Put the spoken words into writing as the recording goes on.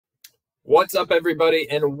What's up, everybody,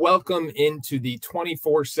 and welcome into the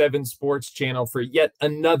 24/7 Sports channel for yet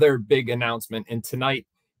another big announcement. And tonight,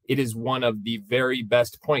 it is one of the very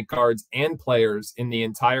best point guards and players in the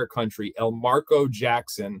entire country, Elmarko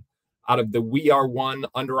Jackson, out of the We Are One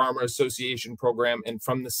Under Armour Association program and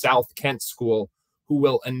from the South Kent School, who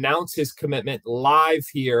will announce his commitment live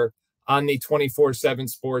here on the 24/7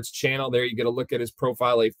 Sports channel. There you get a look at his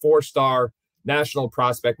profile, a four-star national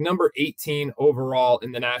prospect, number 18 overall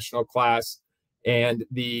in the national class, and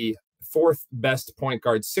the fourth best point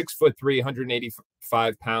guard, 6'3",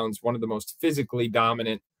 185 pounds, one of the most physically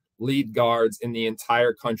dominant lead guards in the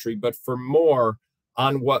entire country. But for more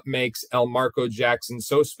on what makes Elmarko Jackson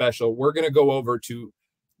so special, we're going to go over to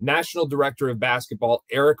National Director of Basketball,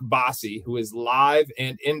 Eric Bossi, who is live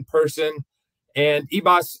and in person. And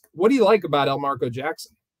Ebos, what do you like about Elmarko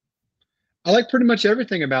Jackson? I like pretty much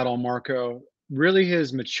everything about Elmarko. Really,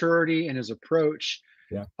 his maturity and his approach,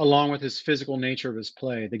 along with his physical nature of his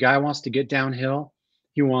play. The guy wants to get downhill.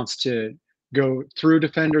 He wants to go through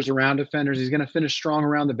defenders, around defenders. He's going to finish strong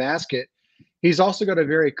around the basket. He's also got a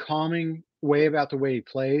very calming way about the way he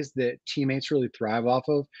plays that teammates really thrive off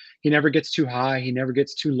of. He never gets too high. He never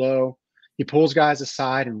gets too low. He pulls guys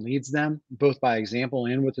aside and leads them, both by example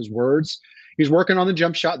and with his words. He's working on the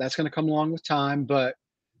jump shot. That's going to come along with time, but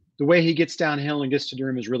the way he gets downhill and gets to the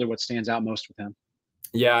rim is really what stands out most with him.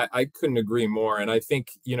 Yeah, I couldn't agree more. And I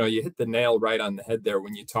think, you hit the nail right on the head there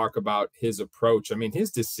when you talk about his approach. I mean,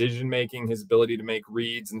 his decision-making, his ability to make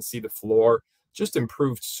reads and see the floor just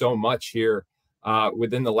improved so much here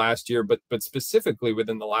within the last year, but specifically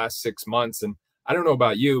within the last 6 months. And I don't know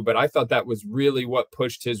about you, but I thought that was really what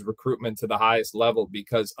pushed his recruitment to the highest level,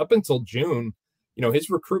 because up until June,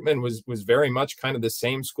 his recruitment was very much kind of the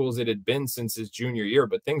same schools it had been since his junior year,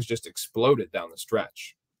 but things just exploded down the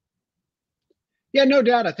stretch. Yeah, no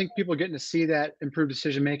doubt. I think people are getting to see that improved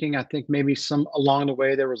decision-making. I think maybe some along the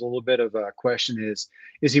way, there was a little bit of a question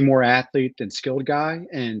is he more athlete than skilled guy?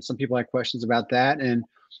 And some people had questions about that. And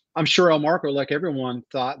I'm sure Elmarko, like everyone,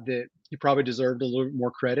 thought that he probably deserved a little bit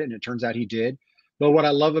more credit, and it turns out he did. But what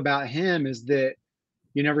I love about him is that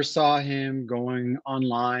you never saw him going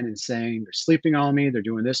online and saying, they're sleeping on me, they're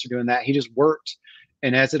doing this, they're doing that. He just worked.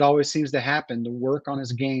 And as it always seems to happen, the work on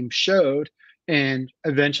his game showed. And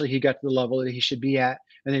eventually he got to the level that he should be at.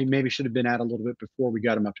 And then he maybe should have been at a little bit before we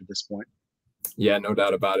got him up to this point. Yeah, no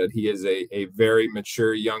doubt about it. He is a very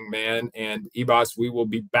mature young man. And Ebos, we will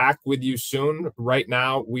be back with you soon. Right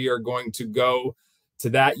now, we are going to go to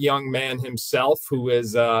that young man himself, who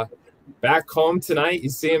is back home tonight. You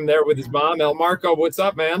see him there with his mom. Elmarko, what's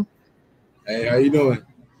up, man? Hey, how you doing?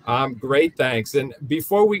 I'm great, thanks. And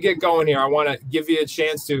before we get going here, I want to give you a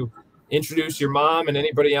chance to introduce your mom and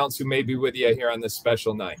anybody else who may be with you here on this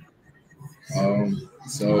special night.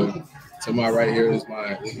 So to my right here is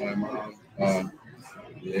my mom.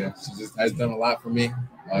 Yeah, she just has done a lot for me.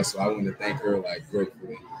 So I want to thank her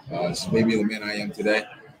gratefully. She made me the man I am today.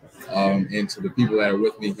 And to the people that are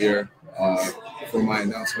with me here for my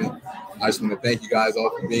announcement, I just want to thank you guys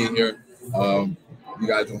all for being here. You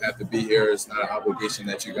guys don't have to be here. It's not an obligation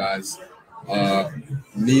that you guys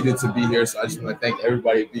needed to be here. So I just want to thank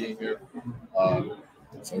everybody being here.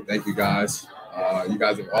 So thank you guys. You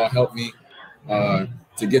guys have all helped me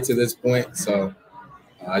to get to this point. So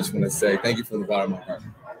I just want to say thank you from the bottom of my heart.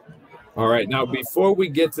 All right. Now, before we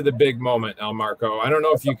get to the big moment, Elmarko, I don't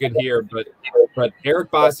know if you could hear, but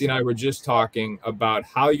Eric Bossi and I were just talking about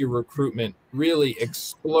how your recruitment really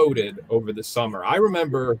exploded over the summer. I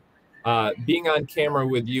remember being on camera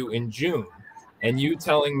with you in June and you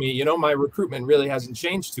telling me, my recruitment really hasn't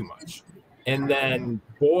changed too much. And then,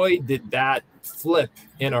 boy, did that flip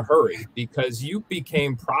in a hurry, because you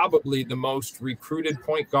became probably the most recruited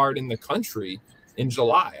point guard in the country in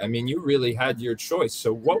July. I mean, you really had your choice.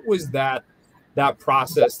 So what was that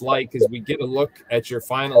process like as we get a look at your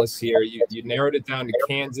finalists here? You narrowed it down to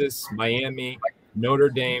Kansas, Miami, Notre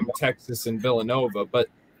Dame, Texas, and Villanova. But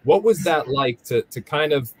what was that like to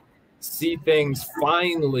kind of see things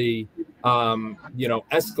finally,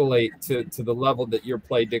 escalate to the level that your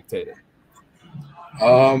play dictated?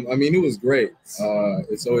 I mean, it was great.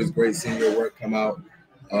 It's always great seeing your work come out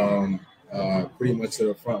pretty much to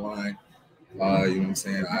the front line. You know what I'm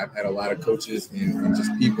saying? I've had a lot of coaches and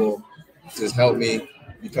just people just help me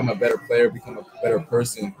become a better player, become a better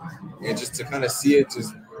person. And just to kind of see it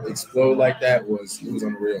just explode like that was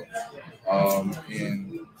unreal.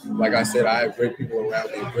 And like I said, I have great people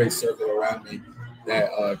around me, a great circle around me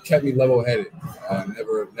that kept me level-headed.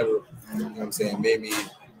 Never, you know what I'm saying, made me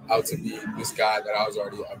out to be this guy that I was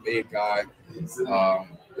already a big guy.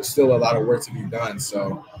 There's still a lot of work to be done.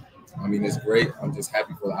 So, I mean, it's great. I'm just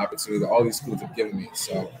happy for the opportunity that all these schools have given me.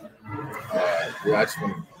 So Yeah,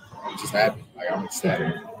 I'm just happy. Like, I'm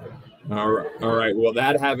excited. All right. Well,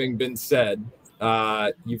 that having been said,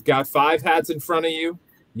 you've got 5 hats in front of you.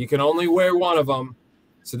 You can only wear one of them.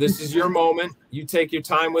 So this is your moment. You take your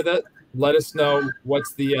time with it. Let us know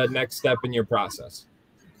what's the next step in your process.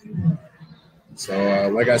 So,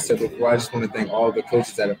 like I said before, I just want to thank all the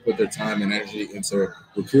coaches that have put their time and energy into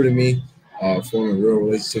recruiting me, forming real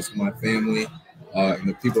relationships with my family and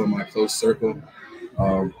the people in my close circle.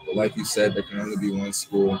 But like you said, there can only be one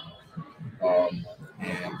school, and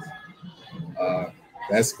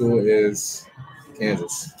that school is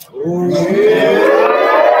Kansas.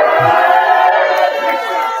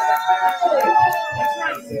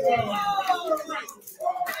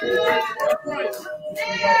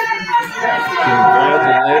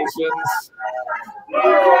 Congratulations.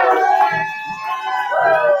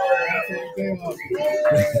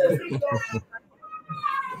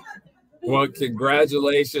 Well,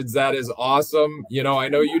 congratulations. That is awesome. You know, I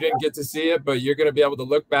know you didn't get to see it, but you're going to be able to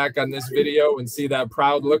look back on this video and see that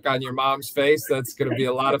proud look on your mom's face. That's going to be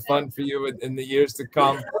a lot of fun for you in the years to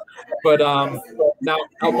come. But now,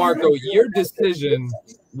 Elmarko, your decision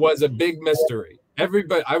was a big mystery.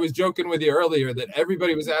 Everybody, I was joking with you earlier that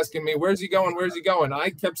everybody was asking me, where's he going? Where's he going?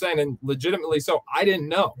 I kept saying, and legitimately so, I didn't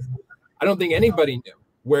know. I don't think anybody knew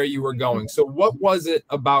where you were going. So what was it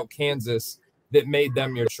about Kansas that made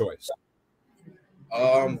them your choice?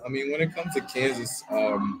 I mean, when it comes to Kansas,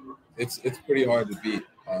 it's pretty hard to beat.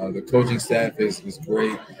 The coaching staff is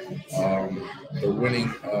great. The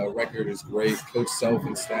winning record is great. Coach Self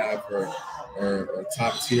and staff are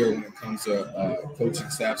top tier when it comes to coaching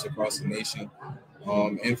staffs across the nation.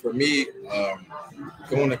 And for me,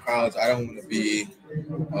 going to college, I don't want to be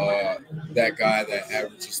that guy that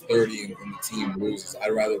averages 30 and the team loses.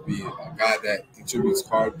 I'd rather be a guy that contributes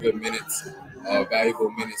good minutes,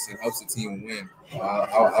 valuable minutes, and helps the team win.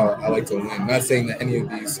 I like to win. Not saying that any of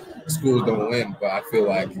these schools don't win, but I feel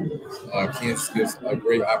like Kansas gives a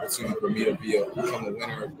great opportunity for me to become a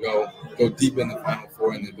winner, go deep in the Final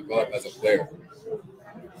Four, and then develop as a player.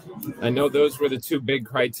 I know those were the 2 big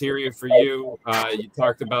criteria for you. You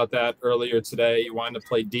talked about that earlier today. You wanted to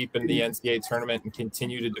play deep in the NCAA tournament and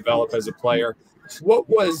continue to develop as a player. What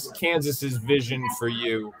was Kansas's vision for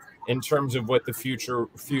you in terms of what the future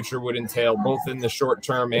would entail, both in the short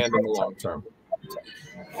term and in the long term?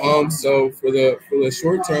 So for the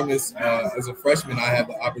short term, is as a freshman, I have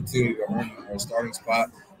the opportunity to earn a starting spot,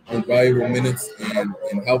 earn valuable minutes, and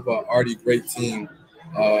help an already great team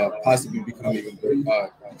possibly become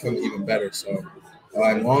even better. So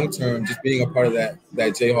in long term, just being a part of that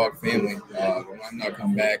Jayhawk family. When I'm not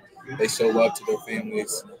come back, they show love to their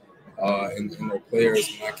families and their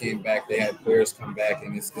players. When I came back, they had players come back,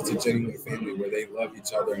 and it's a genuine family where they love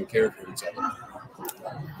each other and care for each other.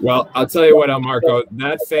 Well, I'll tell you what, Elmarko,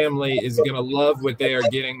 that family is going to love what they are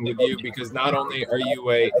getting with you, because not only are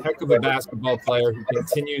you a heck of a basketball player who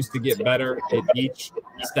continues to get better at each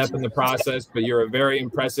step in the process, but you're a very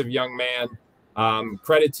impressive young man.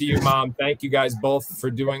 Credit to you, Mom. Thank you guys both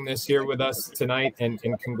for doing this here with us tonight, and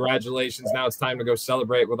congratulations. Now it's time to go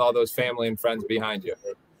celebrate with all those family and friends behind you.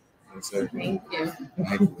 Thank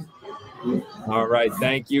you. All right.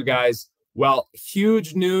 Thank you, guys. Well,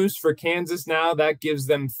 huge news for Kansas now. That gives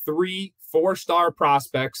them 3 4-star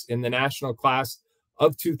prospects in the national class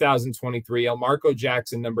of 2023. Elmarko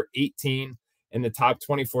Jackson, number 18 in the top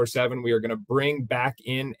 24/7. We are going to bring back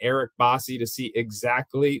in Eric Bossi to see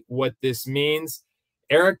exactly what this means.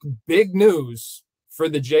 Eric, big news for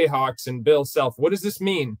the Jayhawks and Bill Self. What does this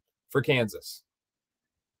mean for Kansas?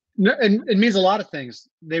 No, and it means a lot of things.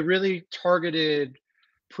 They really targeted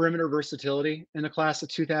perimeter versatility in the class of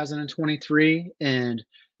 2023, and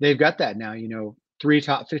they've got that now. 3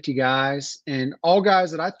 top 50 guys, and all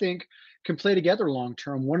guys that I think can play together long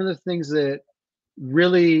term. One of the things that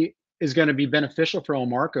really is going to be beneficial for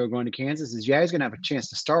Elmarko going to Kansas is, he's going to have a chance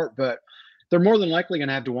to start, but they're more than likely going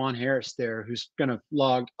to have DeJuan Harris there, who's going to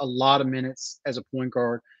log a lot of minutes as a point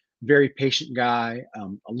guard. Very patient guy, a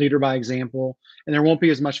leader by example, and there won't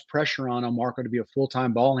be as much pressure on Elmarko to be a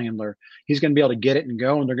full-time ball handler. He's going to be able to get it and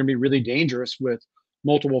go, and they're going to be really dangerous with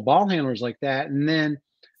multiple ball handlers like that. And then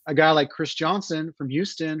a guy like Chris Johnson from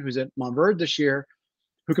Houston, who's at Montverde this year,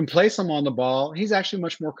 who can play some on the ball. He's actually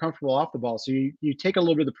much more comfortable off the ball. So you take a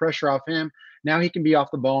little bit of the pressure off him. Now he can be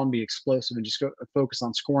off the ball and be explosive and just focus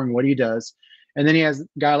on scoring what he does. And then he has a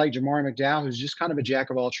guy like Jamari McDowell, who's just kind of a jack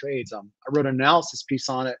of all trades. I wrote an analysis piece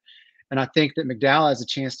on it, and I think that McDowell has a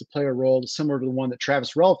chance to play a role similar to the one that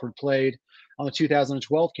Travis Relford played on the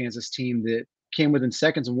 2012 Kansas team that came within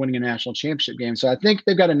seconds of winning a national championship game. So I think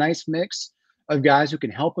they've got a nice mix of guys who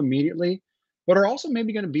can help immediately, but are also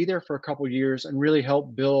maybe going to be there for a couple years and really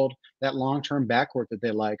help build that long-term backcourt that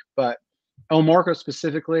they like. But Elmarko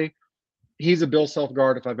specifically, he's a Bill Self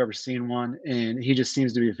guard if I've ever seen one, and he just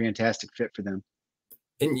seems to be a fantastic fit for them.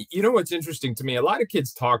 And you know what's interesting to me? A lot of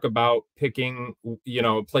kids talk about picking,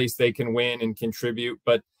 a place they can win and contribute,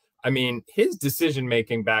 but I mean, his decision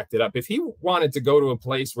making backed it up. If he wanted to go to a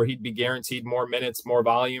place where he'd be guaranteed more minutes, more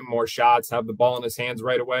volume, more shots, have the ball in his hands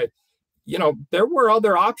right away, there were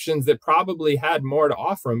other options that probably had more to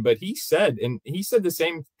offer him. But he said the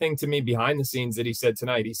same thing to me behind the scenes that he said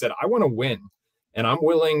tonight. He said, I want to win, and I'm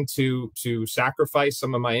willing to sacrifice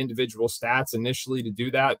some of my individual stats initially to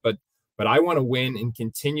do that. But I want to win and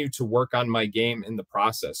continue to work on my game in the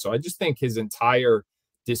process. So I just think his entire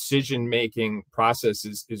decision-making process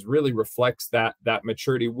is really reflects that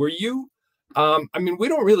maturity. Were you, I mean, we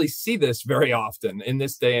don't really see this very often in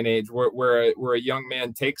this day and age where a young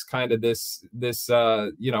man takes kind of this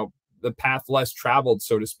the path less traveled,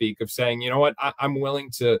 so to speak, of saying, you know what, I'm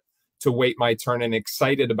willing to wait my turn and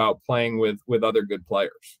excited about playing with other good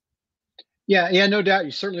players. Yeah, no doubt.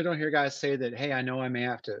 You certainly don't hear guys say that, hey, I know I may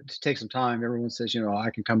have to take some time. Everyone says, I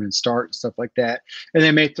can come in and start and stuff like that. And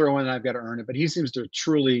they may throw in, I've got to earn it. But he seems to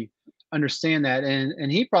truly understand that.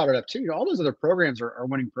 And he brought it up too. All those other programs are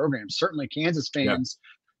winning programs. Certainly Kansas fans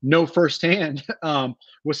know firsthand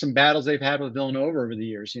with some battles they've had with Villanova over the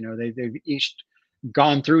years. They've each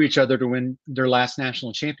gone through each other to win their last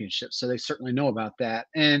national championship. So they certainly know about that.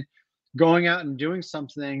 And going out and doing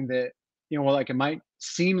something that, like it might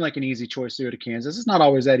seem like an easy choice to go to Kansas. It's not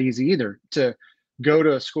always that easy either to go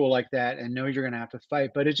to a school like that and know you're going to have to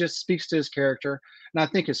fight, but it just speaks to his character. And I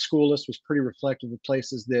think his school list was pretty reflective of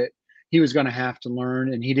places that he was going to have to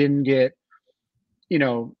learn. And he didn't get,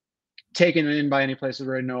 taken in by any places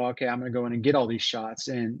where I know, okay, I'm going to go in and get all these shots.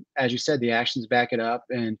 And as you said, the actions back it up.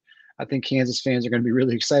 And I think Kansas fans are going to be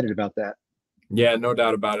really excited about that. Yeah, no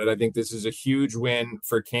doubt about it. I think this is a huge win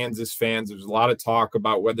for Kansas fans. There's a lot of talk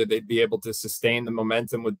about whether they'd be able to sustain the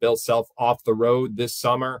momentum with Bill Self off the road this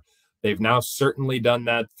summer. They've now certainly done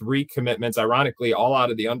that. 3 commitments, ironically, all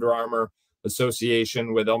out of the Under Armour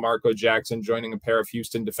association, with Elmarko Jackson joining a pair of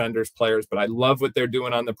Houston Defenders players. But I love what they're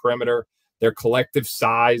doing on the perimeter. Their collective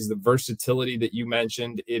size, the versatility that you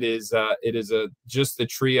mentioned, it is just the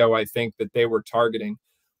trio I think that they were targeting.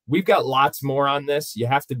 We've got lots more on this. You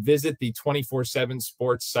have to visit the 24/7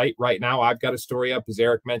 Sports site right now. I've got a story up. As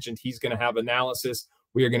Eric mentioned, he's going to have analysis.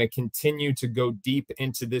 We are going to continue to go deep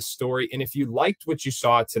into this story. And if you liked what you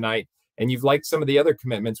saw tonight and you've liked some of the other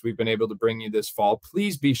commitments we've been able to bring you this fall,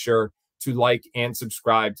 please be sure to like and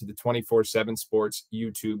subscribe to the 24/7 Sports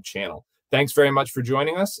YouTube channel. Thanks very much for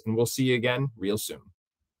joining us, and we'll see you again real soon.